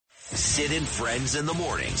Sid and Friends in the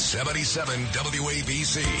morning. 77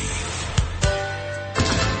 WABC.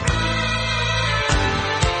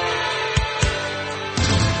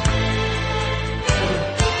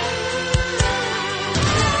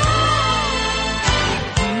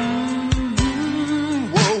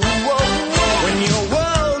 When your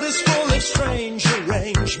world is full of strange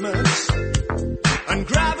arrangements and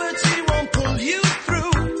gravity won't pull you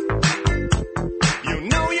through, you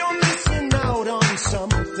know you're missing out on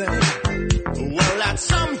something. Well, that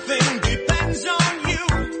something depends on you.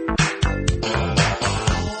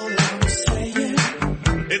 All I'm saying,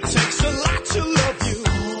 it takes a lot to love you.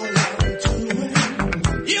 All I'm doing,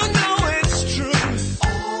 you know it's true.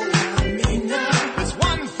 All I mean now is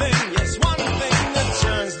one thing, yes, one thing that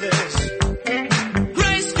turns this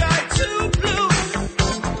gray sky to blue.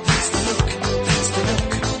 That's the look,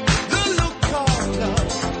 the look of love.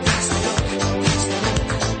 That's the look,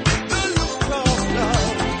 the look of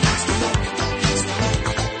love. That's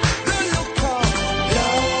the look of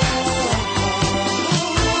love.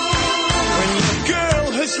 When your girl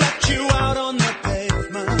has left you out on the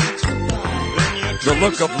pavement, then you The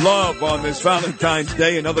look of love on this Valentine's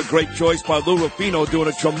Day. Another great choice by Lou Rufino, doing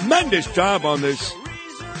a tremendous job on this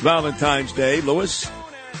Valentine's Day. Louis?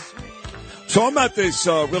 So I'm at this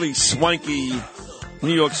really swanky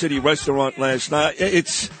New York City restaurant last night.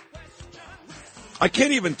 I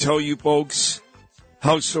can't even tell you, folks,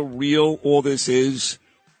 how surreal all this is.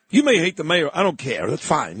 You may hate the mayor. I don't care. That's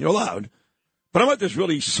fine. You're allowed. But I'm at this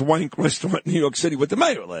really swank restaurant in New York City with the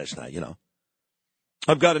mayor last night, you know.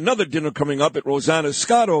 I've got another dinner coming up at Rosanna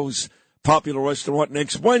Scotto's popular restaurant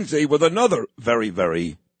next Wednesday with another very,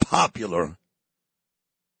 very popular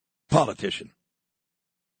politician.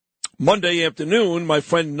 Monday afternoon, my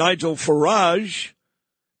friend Nigel Farage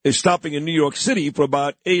is stopping in New York City for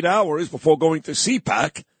about 8 hours before going to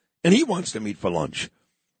CPAC, and he wants to meet for lunch.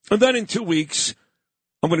 And then in 2 weeks,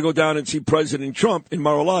 I'm going to go down and see President Trump in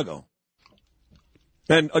Mar-a-Lago.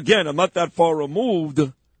 And again, I'm not that far removed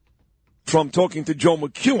from talking to Joe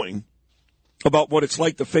McEwing about what it's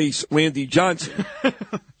like to face Randy Johnson.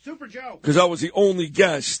 Super Joe. Because I was the only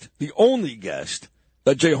guest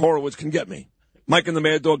that Jay Horowitz can get me. Mike and the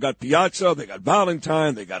Mad Dog got Piazza, they got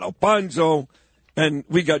Valentine, they got Alfonso, and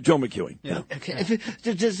we got Joe McEwing. Yeah. Okay.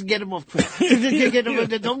 Just get him off quick. Get him,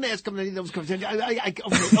 don't ask him any of those questions.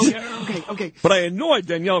 Okay. But I annoyed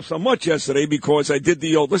Danielle so much yesterday because I did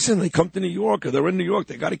the old, listen, they come to New York, or they're in New York,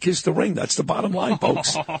 they got to kiss the ring. That's the bottom line,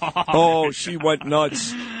 folks. Oh, she went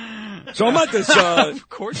nuts. So I'm at this, Of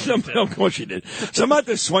course she did. Of course she did. So I'm at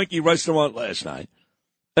this swanky restaurant last night,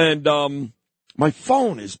 and my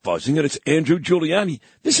phone is buzzing, and it's Andrew Giuliani.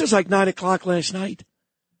 This is like 9 o'clock last night.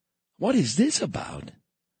 What is this about?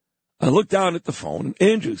 I look down at the phone, and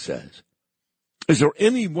Andrew says, is there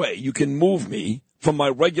any way you can move me from my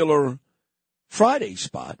regular Friday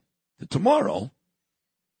spot to tomorrow?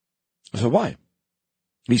 I said, why?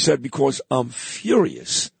 He said, because I'm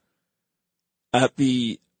furious at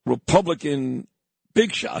the Republican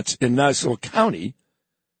big shots in Nassau County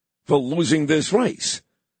for losing this race.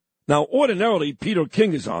 Now, ordinarily, Peter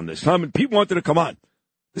King is on this time, and Pete wanted to come on.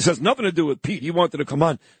 This has nothing to do with Pete. He wanted to come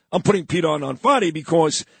on. I'm putting Pete on Friday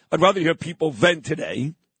because I'd rather hear people vent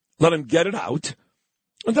today, let him get it out,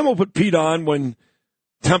 and then we'll put Pete on when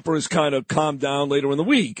temper is kind of calmed down later in the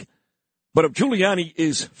week. But if Giuliani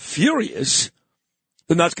is furious,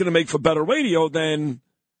 then that's going to make for better radio than,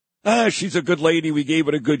 she's a good lady, we gave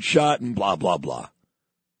it a good shot, and blah, blah, blah.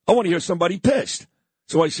 I want to hear somebody pissed.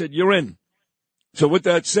 So I said, you're in. So with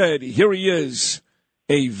that said, here he is,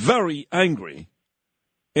 a very angry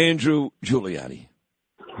Andrew Giuliani.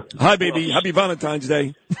 Hi, baby. Happy Valentine's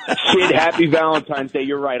Day. Sid, happy Valentine's Day.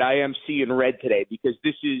 You're right. I am seeing red today because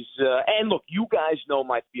this is and look, you guys know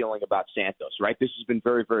my feeling about Santos, right? This has been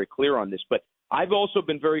very, very clear on this. But I've also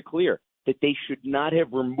been very clear that they should not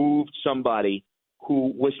have removed somebody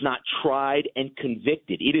who was not tried and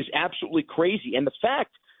convicted. It is absolutely crazy. And the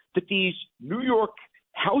fact that these New York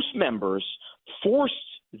House members forced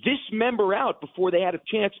this member out before they had a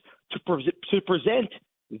chance to present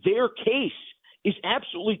their case is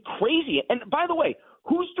absolutely crazy. And by the way,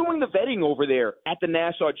 who's doing the vetting over there at the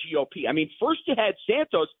Nassau GOP? I mean, first you had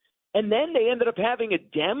Santos, and then they ended up having a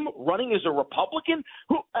Dem running as a Republican.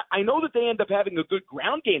 Who I know that they end up having a good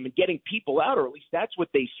ground game and getting people out, or at least that's what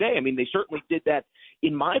they say. I mean, they certainly did that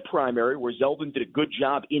in my primary, where Zeldin did a good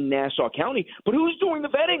job in Nassau County. But who's doing the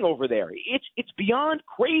vetting over there? It's beyond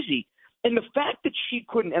crazy. And the fact that she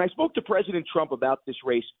couldn't, and I spoke to President Trump about this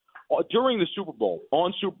race during the Super Bowl,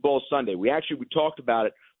 on Super Bowl Sunday. We talked about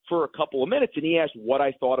it for a couple of minutes, and he asked what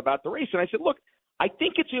I thought about the race. And I said, look, I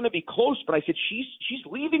think it's going to be close, but I said she's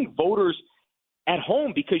leaving voters at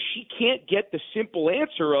home because she can't get the simple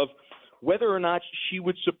answer of whether or not she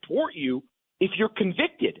would support you if you're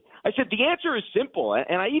convicted. I said, the answer is simple.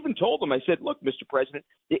 And I even told him, I said, look, Mr. President,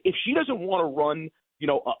 if she doesn't want to run,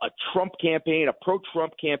 a Trump campaign, a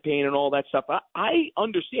pro-Trump campaign and all that stuff, I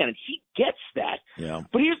understand. And she gets that. Yeah.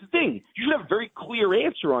 But here's the thing. You should have a very clear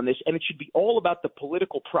answer on this, and it should be all about the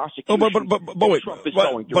political prosecution wait, Trump is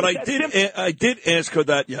going through. But I did ask her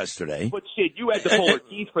that yesterday. But, Sid, you had to pull her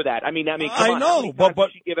teeth for that. I mean, come I on. know, but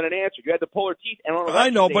she given an answer. You had to pull her teeth. And I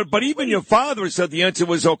know, but even your father said the answer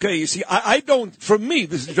was okay. You see, I don't, for me,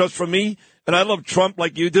 this is just for me, and I love Trump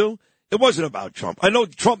like you do. It wasn't about Trump. I know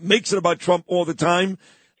Trump makes it about Trump all the time.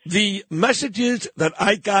 The messages that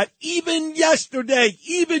I got even yesterday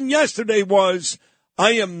was,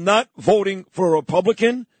 I am not voting for a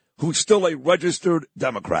Republican who's still a registered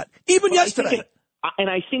Democrat. Even yesterday. And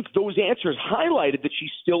I think those answers highlighted that she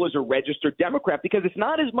still is a registered Democrat because it's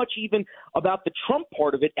not as much even about the Trump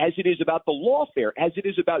part of it as it is about the lawfare, as it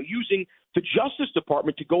is about using the Justice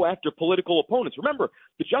Department to go after political opponents. Remember,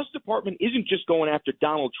 the Justice Department isn't just going after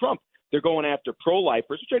Donald Trump. They're going after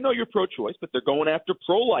pro-lifers, which I know you're pro-choice, but they're going after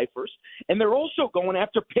pro-lifers. And they're also going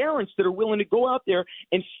after parents that are willing to go out there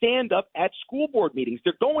and stand up at school board meetings.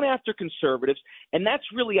 They're going after conservatives. And that's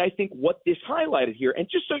really, I think, what this highlighted here. And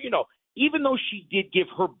just so you know, even though she did give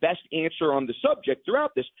her best answer on the subject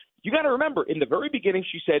throughout this, you got to remember, in the very beginning,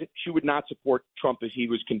 she said she would not support Trump if he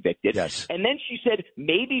was convicted. Yes. And then she said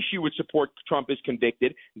maybe she would support Trump as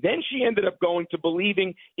convicted. Then she ended up going to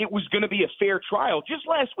believing it was going to be a fair trial. Just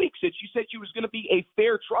last week, she said she was going to be a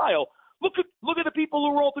fair trial. Look at the people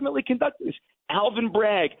who were ultimately conducting this. Alvin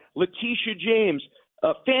Bragg, Letitia James,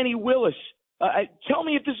 Fannie Willis. Tell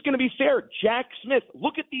me if this is going to be fair. Jack Smith.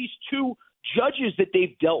 Look at these two judges that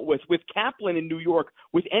they've dealt with Kaplan in New York,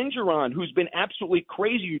 with Engeron, who's been absolutely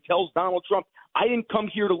crazy, who tells Donald Trump, I didn't come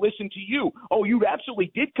here to listen to you. Oh, you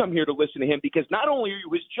absolutely did come here to listen to him because not only are you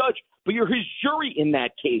his judge, but you're his jury in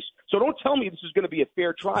that case. So don't tell me this is going to be a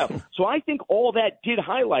fair trial. So I think all that did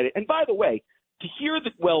highlight it. And by the way, to hear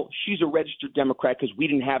that, well, she's a registered Democrat because we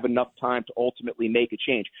didn't have enough time to ultimately make a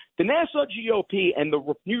change. The Nassau GOP and the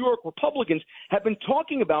New York Republicans have been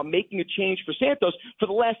talking about making a change for Santos for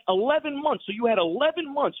the last 11 months. So you had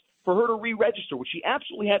 11 months for her to re-register, which she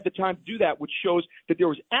absolutely had the time to do that, which shows that there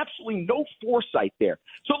was absolutely no foresight there.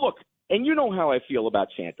 So look, and you know how I feel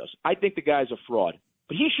about Santos. I think the guy's a fraud.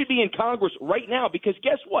 But he should be in Congress right now because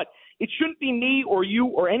guess what? It shouldn't be me or you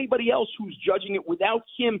or anybody else who's judging it without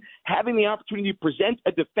him having the opportunity to present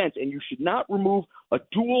a defense. And you should not remove a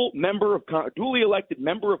duly elected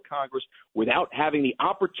member of Congress without having the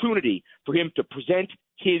opportunity for him to present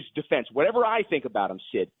his defense. Whatever I think about him,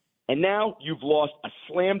 Sid. And now you've lost a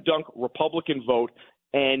slam dunk Republican vote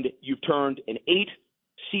and you've turned an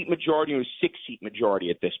 8-seat majority into a 6-seat majority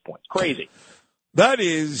at this point. It's crazy. That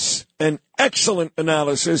is an excellent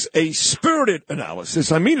analysis, a spirited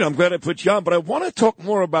analysis. I mean it. I'm glad I put you on, but I want to talk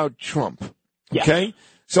more about Trump. Okay? Yes.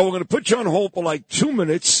 So we're going to put you on hold for like 2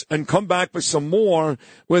 minutes and come back with some more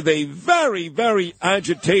with a very, very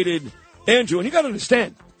agitated Andrew. And you got to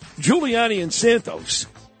understand, Giuliani and Santos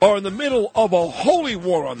are in the middle of a holy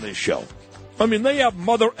war on this show. I mean, they have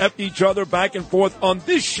mother-effed each other back and forth on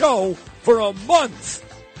this show for a month.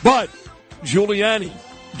 But Giuliani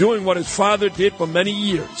doing what his father did for many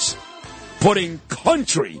years, putting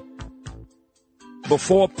country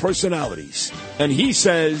before personalities. And he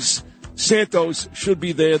says Santos should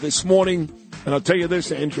be there this morning. And I'll tell you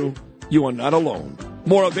this, Andrew, you are not alone.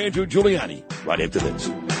 More of Andrew Giuliani right after this.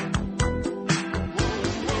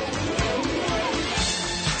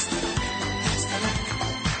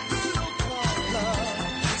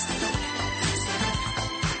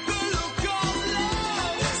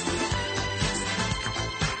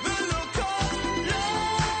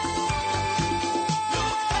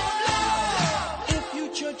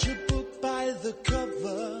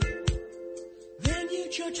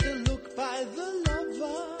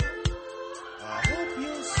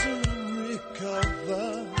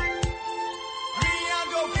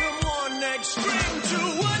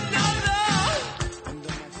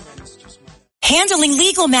 Handling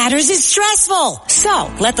legal matters is stressful.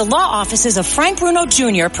 So, let the law offices of Frank Bruno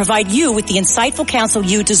Jr. provide you with the insightful counsel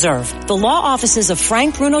you deserve. The law offices of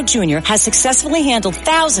Frank Bruno Jr. has successfully handled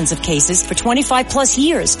thousands of cases for 25 plus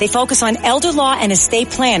years. They focus on elder law and estate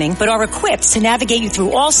planning, but are equipped to navigate you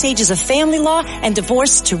through all stages of family law and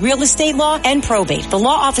divorce to real estate law and probate. The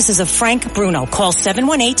law offices of Frank Bruno. Call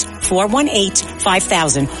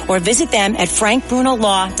 718-418-5000 or visit them at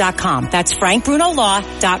frankbrunolaw.com. That's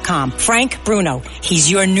frankbrunolaw.com. Frank Bruno.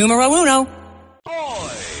 He's your numero uno.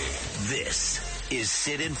 Boy, this is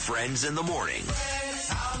Sid and Friends in the Morning.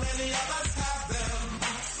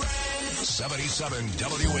 77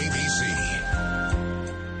 WABC.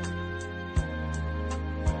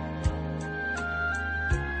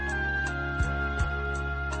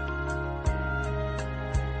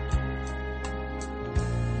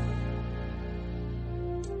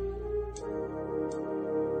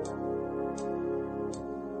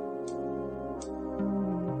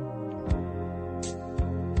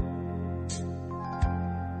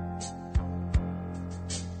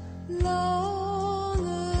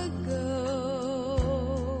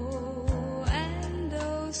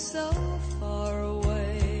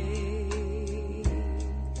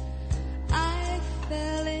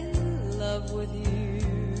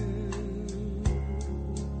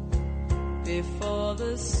 Before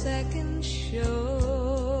the second show,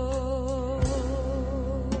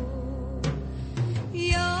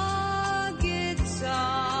 your guitar,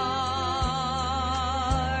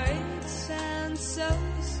 it sounds so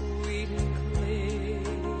sweet and clear,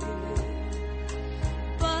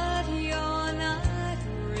 but you're not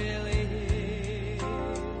really here.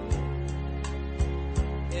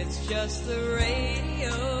 It's just the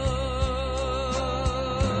radio.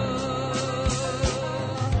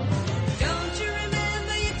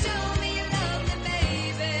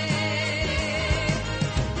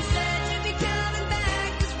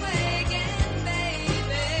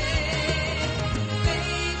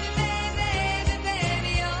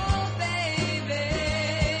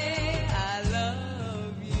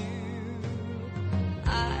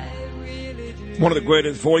 One of the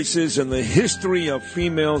greatest voices in the history of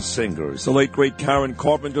female singers, the late, great Karen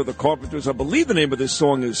Carpenter. The Carpenters, I believe the name of this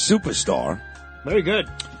song is Superstar. Very good.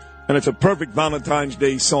 And it's a perfect Valentine's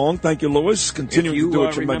Day song. Thank you, Lewis. Continuing to do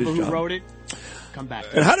a tremendous job. Remember who wrote it? Come back.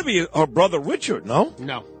 It had to be her brother Richard, no?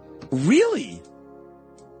 No. Really?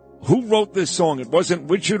 Who wrote this song? It wasn't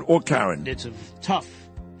Richard or Karen. It's tough.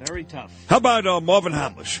 Very tough. How about Marvin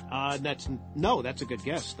Hamlish? That's a good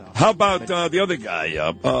guess, though. How about the other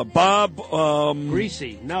guy, Bob?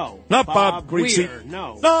 Greasy, no. Not Bob Greasy. Weir,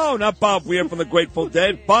 no. No, not Bob Weir from the Grateful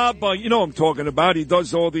Dead. Bob, you know what I'm talking about. He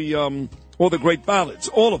does all the great ballads,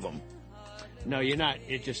 all of them. No, you're not.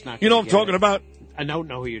 You're just not. You know what I'm talking about? I don't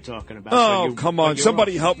know who you're talking about. Oh, come on.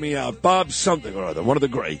 Somebody help me out. Bob something or other, one of the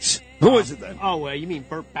greats. Who is it then? Oh, you mean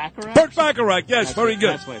Burt Bacharach? Burt Bacharach, yes, That's very good.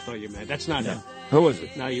 That's what I thought you meant. That's not him. Who is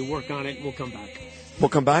it? No, you work on it, we'll come back. We'll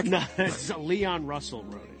come back? No, it's Leon Russell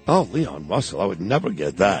wrote it. Oh, Leon Russell. I would never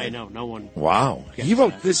get that. I know, no one. Wow. gets He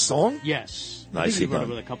wrote that. this song? Yes. I Nice. think he wrote it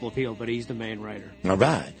with a couple of people, but he's the main writer. All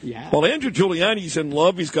right. Yeah. Well, Andrew Giuliani's in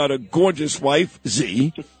love. He's got a gorgeous wife,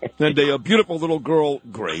 Z, and a beautiful little girl,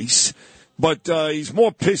 Grace. But he's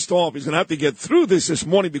more pissed off. He's going to have to get through this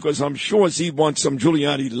morning because I'm sure Z wants some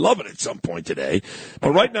Giuliani loving at some point today.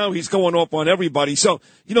 But right now he's going off on everybody. So,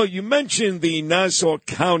 you mentioned the Nassau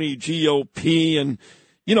County GOP, and,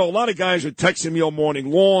 a lot of guys are texting me all morning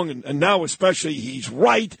long, and now especially he's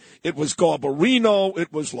right. It was Garbarino.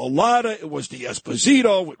 It was Lolada. It was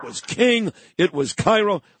D'Esposito. It was King. It was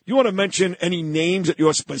Cairo. You want to mention any names that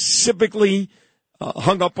you're specifically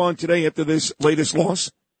hung up on today after this latest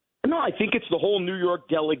loss? No, I think it's the whole New York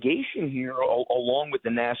delegation here, along with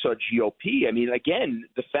the Nassau GOP. I mean, again,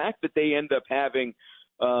 the fact that they end up having,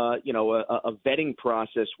 a vetting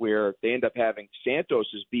process where they end up having Santos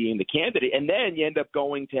as being the candidate, and then you end up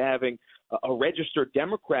going to having a registered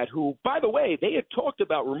Democrat who, by the way, they had talked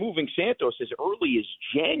about removing Santos as early as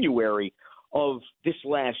January of this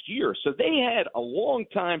last year. So they had a long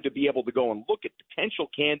time to be able to go and look at potential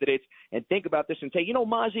candidates and think about this and say,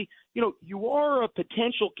 Mozzie, you are a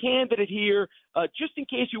potential candidate here. Just in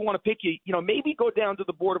case you want to pick you, maybe go down to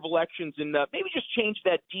the Board of Elections and maybe just change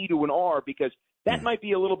that D to an R because that might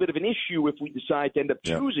be a little bit of an issue if we decide to end up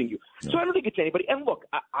choosing you. So I don't think it's anybody. And look,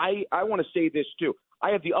 I want to say this too. I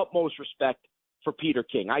have the utmost respect for Peter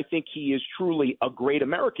King. I think he is truly a great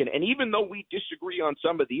American. And even though we disagree on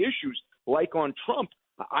some of the issues, like on Trump,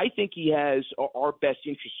 I think he has our best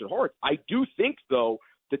interests at heart. I do think, though,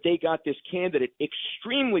 that they got this candidate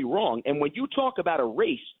extremely wrong. And when you talk about a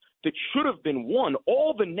race that should have been won,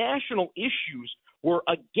 all the national issues were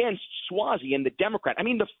against Suozzi and the Democrat. I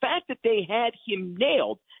mean, the fact that they had him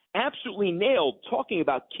nailed, absolutely nailed, talking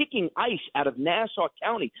about kicking ICE out of Nassau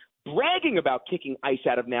County, bragging about kicking ICE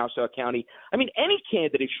out of Nassau County. I mean, any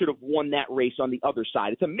candidate should have won that race on the other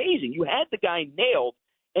side. It's amazing. You had the guy nailed,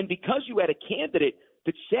 and because you had a candidate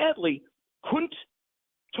that sadly couldn't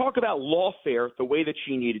talk about lawfare the way that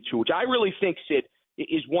she needed to, which I really think, Sid,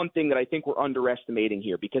 is one thing that I think we're underestimating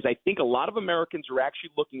here, because I think a lot of Americans are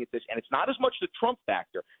actually looking at this, and it's not as much the Trump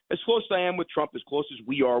factor. As close as I am with Trump, as close as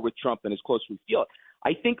we are with Trump, and as close as we feel it,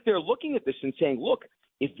 I think they're looking at this and saying, look,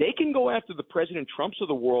 if they can go after the President Trumps of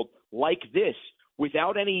the world like this,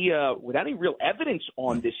 without any real evidence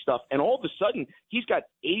on this stuff. And all of a sudden, he's got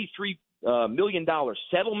 $83 million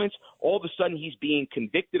settlements. All of a sudden, he's being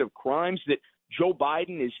convicted of crimes that Joe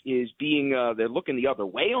Biden is being they're looking the other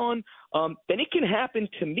way on. Then it can happen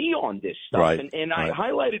to me on this stuff. Right. And I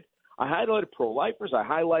highlighted pro-lifers. I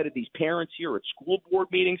highlighted these parents here at school board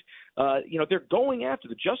meetings. They're going after,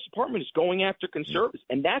 the Justice Department is going after conservatives.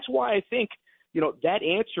 And that's why I think, that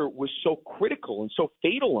answer was so critical and so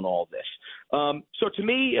fatal in all this. So to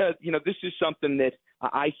me, this is something that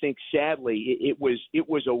I think, sadly, it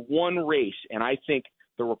was a one race. And I think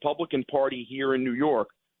the Republican Party here in New York,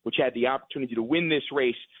 which had the opportunity to win this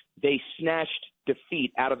race, they snatched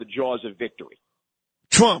defeat out of the jaws of victory.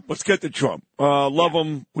 Trump, let's get to Trump. Love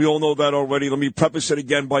him. We all know that already. Let me preface it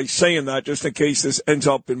again by saying that just in case this ends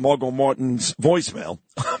up in Margot Martin's voicemail.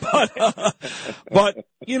 but,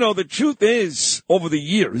 the truth is, over the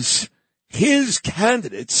years, his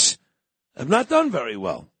candidates have not done very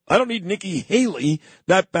well. I don't need Nikki Haley,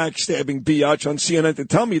 that backstabbing biatch on CNN, to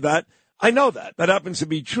tell me that. I know that. That happens to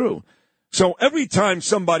be true. So every time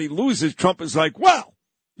somebody loses, Trump is like, well,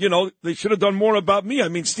 they should have done more about me. I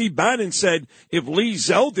mean, Steve Bannon said if Lee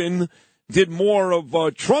Zeldin did more of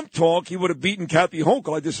Trump talk, he would have beaten Kathy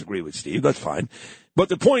Hochul. I disagree with Steve. That's fine. But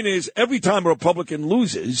the point is, every time a Republican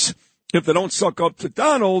loses, if they don't suck up to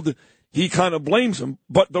Donald, he kind of blames him.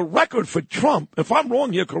 But the record for Trump, if I'm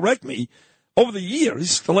wrong here, correct me, over the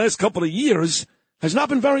years, the last couple of years, has not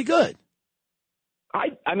been very good. I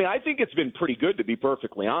think it's been pretty good, to be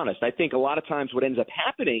perfectly honest. I think a lot of times what ends up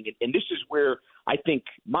happening, and this is where I think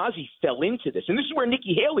Mozzie fell into this, and this is where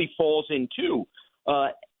Nikki Haley falls in too.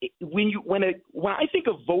 When I think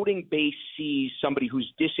a voting base sees somebody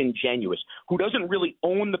who's disingenuous, who doesn't really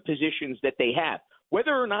own the positions that they have,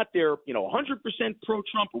 whether or not they're 100%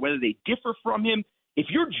 pro-Trump or whether they differ from him, if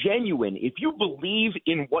you're genuine, if you believe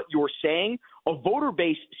in what you're saying, a voter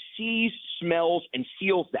base sees, smells, and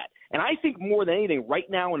feels that. And I think more than anything right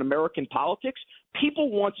now in American politics, people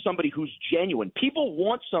want somebody who's genuine. People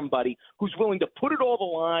want somebody who's willing to put it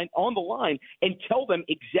all on the line and tell them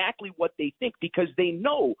exactly what they think, because they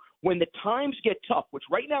know when the times get tough, which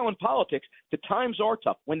right now in politics, the times are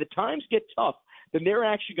tough. When the times get tough, then they're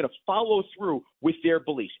actually going to follow through with their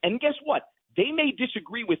beliefs. And guess what? They may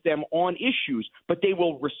disagree with them on issues, but they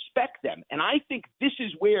will respect them. And I think this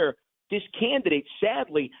is where this candidate,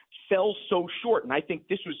 sadly, fell so short. And I think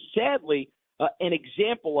this was, sadly, an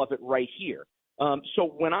example of it right here.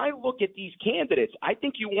 So when I look at these candidates, I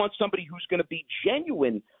think you want somebody who's going to be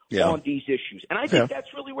genuine on these issues. And I think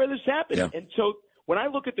that's really where this happened. Yeah. And so when I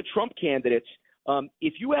look at the Trump candidates,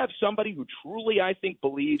 if you have somebody who truly, I think,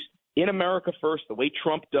 believes in America first, the way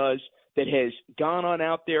Trump does, that has gone on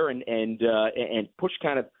out there and pushed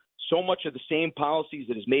kind of so much of the same policies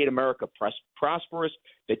that has made America prosperous,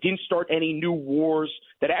 that didn't start any new wars,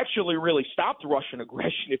 that actually really stopped Russian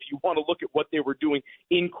aggression, if you want to look at what they were doing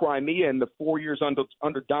in Crimea in the 4 years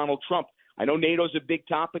under Donald Trump. I know NATO's a big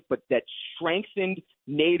topic, but that strengthened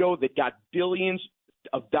NATO, that got billions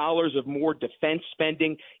of dollars of more defense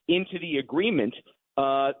spending into the agreement,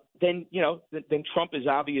 then Trump is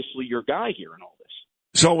obviously your guy here in all this.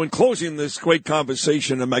 So in closing this great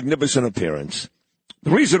conversation, a magnificent appearance,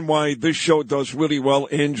 the reason why this show does really well,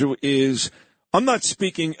 Andrew, is I'm not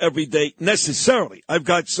speaking every day necessarily. I've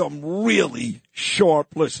got some really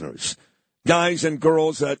sharp listeners, guys and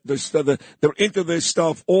girls that they're into this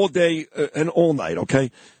stuff all day and all night,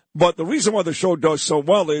 okay? But the reason why the show does so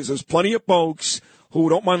well is there's plenty of folks who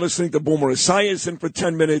don't mind listening to Boomer Esiason for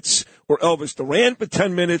 10 minutes or Elvis Duran for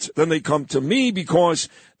 10 minutes. Then they come to me because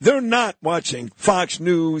they're not watching Fox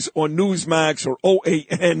News or Newsmax or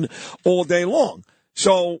OAN all day long.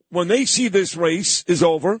 So when they see this race is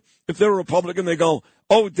over, if they're a Republican, they go,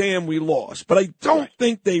 oh, damn, we lost. But I don't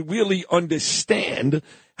think they really understand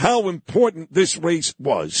how important this race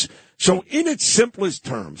was. So in its simplest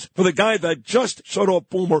terms, for the guy that just shut off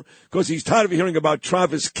Boomer because he's tired of hearing about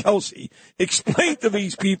Travis Kelce, explain to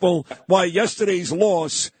these people why yesterday's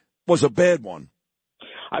loss was a bad one.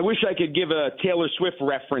 I wish I could give a Taylor Swift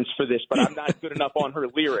reference for this, but I'm not good enough on her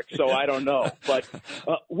lyrics, so I don't know. But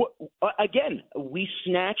again, we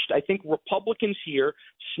snatched, I think Republicans here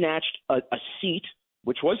snatched a seat,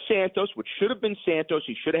 which was Santos, which should have been Santos.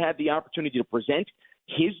 He should have had the opportunity to present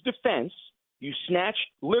his defense. You snatched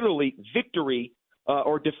literally victory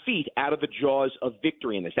or defeat out of the jaws of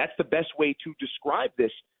victory in this. That's the best way to describe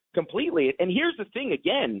this completely. And here's the thing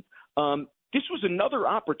again, this was another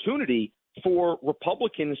opportunity for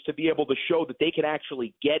Republicans to be able to show that they could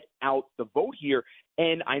actually get out the vote here.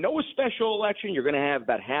 And I know a special election, you're going to have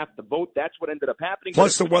about half the vote. That's what ended up happening.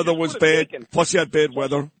 Plus the weather was bad. Plus you had bad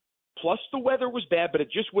weather. plus the weather was bad, but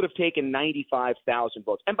it just would have taken 95,000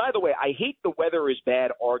 votes. And by the way, I hate the weather is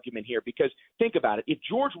bad argument here because think about it. If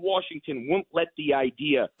George Washington wouldn't let the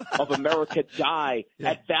idea of America die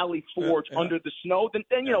at Valley Forge under the snow, then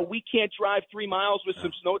we can't drive 3 miles with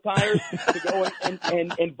some snow tires to go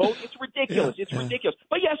and vote. It's ridiculous. It's ridiculous.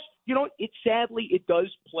 But yes, sadly it does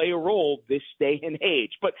play a role this day and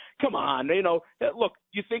age. But come on, look,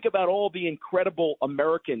 you think about all the incredible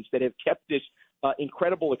Americans that have kept this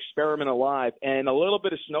incredible experiment alive, and a little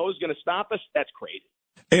bit of snow is going to stop us? That's crazy.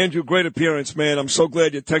 Andrew, great appearance, man. I'm so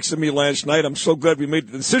glad you texted me last night. I'm so glad we made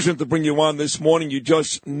the decision to bring you on this morning. You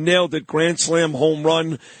just nailed it. Grand slam, home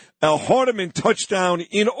run. A Hardiman touchdown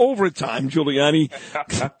in overtime, Giuliani.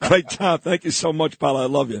 Great job. Thank you so much, pal. I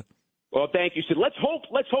love you. Well, thank you, Sid. Let's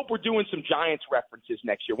hope we're doing some Giants references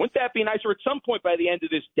next year. Wouldn't that be nice? Or at some point by the end of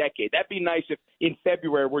this decade, that'd be nice if in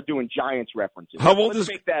February we're doing Giants references. How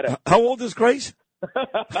old is Grace?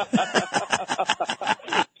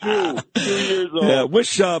 2 years old. Yeah.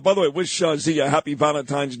 By the way, wish Z a happy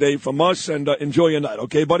Valentine's Day from us, and enjoy your night.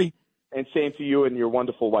 Okay, buddy. And same to you and your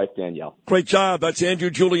wonderful wife, Danielle. Great job. That's Andrew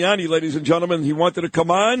Giuliani, ladies and gentlemen. He wanted to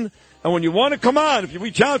come on, and when you want to come on, if you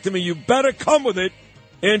reach out to me, you better come with it.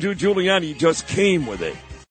 Andrew Giuliani just came with it.